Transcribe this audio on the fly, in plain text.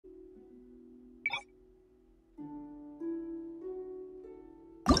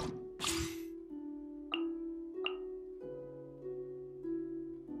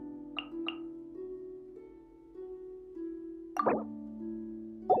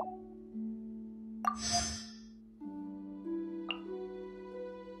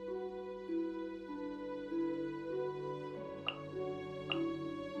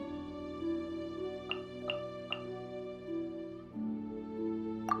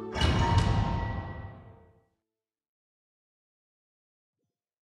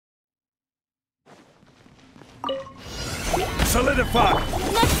Solidify!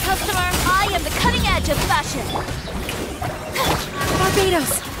 Next customer, I am the cutting edge of fashion.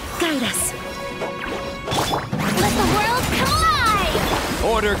 Barbados, guide us. Let the world come alive!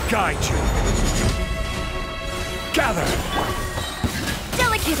 Order guide you. Gather!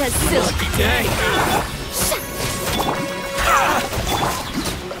 Delicate as silk. Day!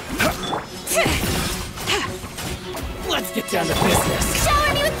 Let's get down to business.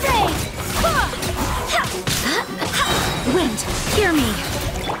 Shower me with praise! Wind, hear me.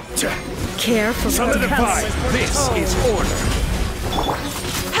 Careful. Solidify! This is order.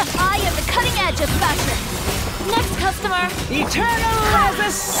 I am the cutting edge of fashion. Next customer, Eternal as a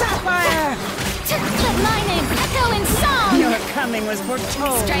sapphire! let my name echo in song! Your coming was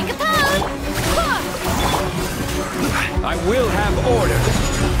foretold. Strike a pose! I will have order.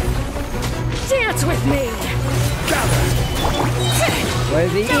 Dance with me. Gather! For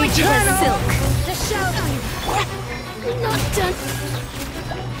the Delicate eternal... as silk. The show. Not done.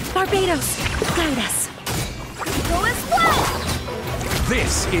 Barbados, guide us. Go as flat!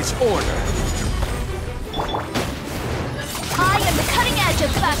 This is order. I am the cutting edge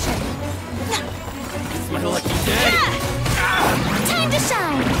of fashion. My lucky day. Time to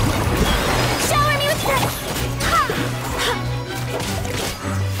shine! Shower me with praise!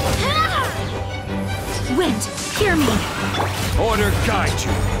 Wind, hear me. Order guide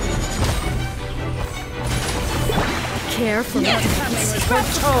you. Careful. Your coming was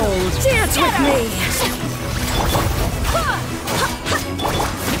foretold. Dance with me.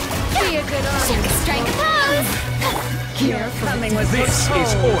 Be a good arm. Strike a pose! Your coming was This foretold.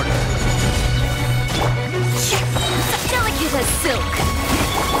 is order. Delicate as silk.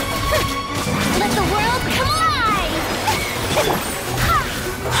 Let the world come alive!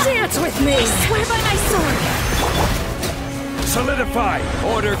 Dance with me. Swear by my sword. Solidify!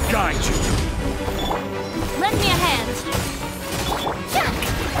 Order guide you. Lend me a hand.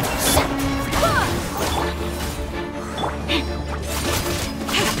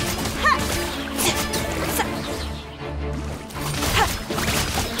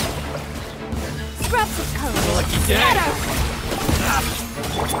 Scraps of color. Lucky day. Scatter!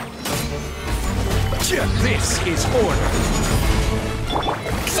 This is order.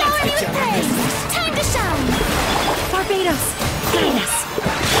 Shower me with praise! Time to shine! Barbados, guide us.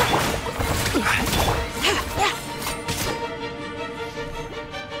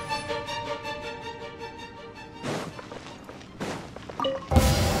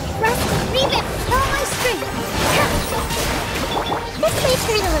 Reboot! All my strength! This way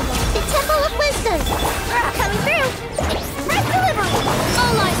through the river. The Temple of Wisdom! Coming through! Red delivery!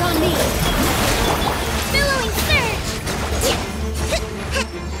 All eyes on me! Billowing surge!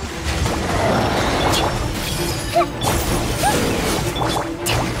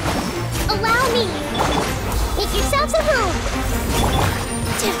 Allow me! Make yourselves at home!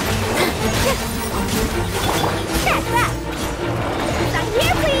 Back, back! Back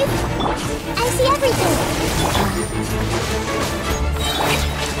here, please! I see everything!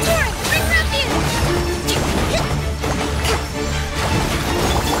 Turn! Bring refuge!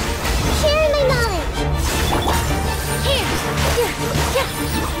 Sharing my knowledge! Here!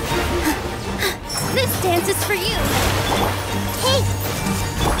 This dance is for you! Hey!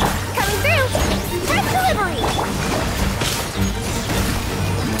 Coming through! First delivery!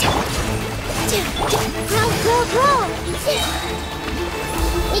 Grow!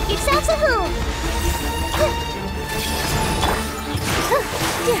 Make yourselves at home!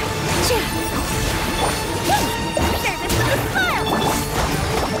 Service with a smile!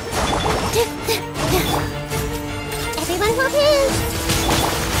 Everyone hold hands!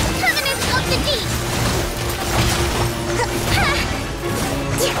 Covenant of the Deep!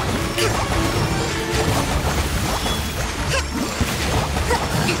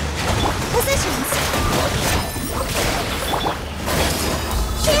 Positions!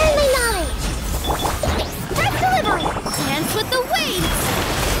 Sharing my knowledge! First delivery! Dance with the waves!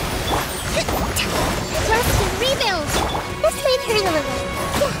 Thrust and rebuild! This way through the river.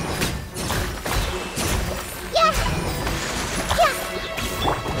 Yeah!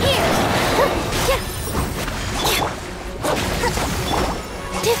 Here!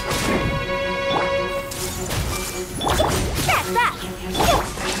 Back!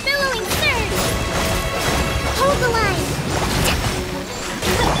 Billowing surge! Hold the line!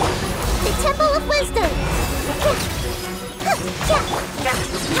 The Temple of Wisdom!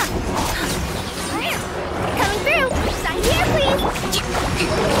 Coming through! Sign here, please!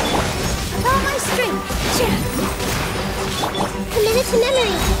 All my strength! Committed to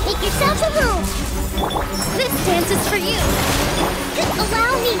memory! Make yourselves at home! This dance is for you!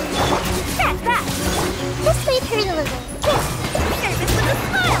 Allow me! Back! This way through the river. this with a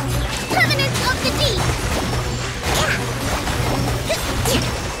smile! Covenant of the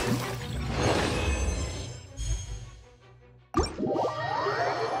Deep!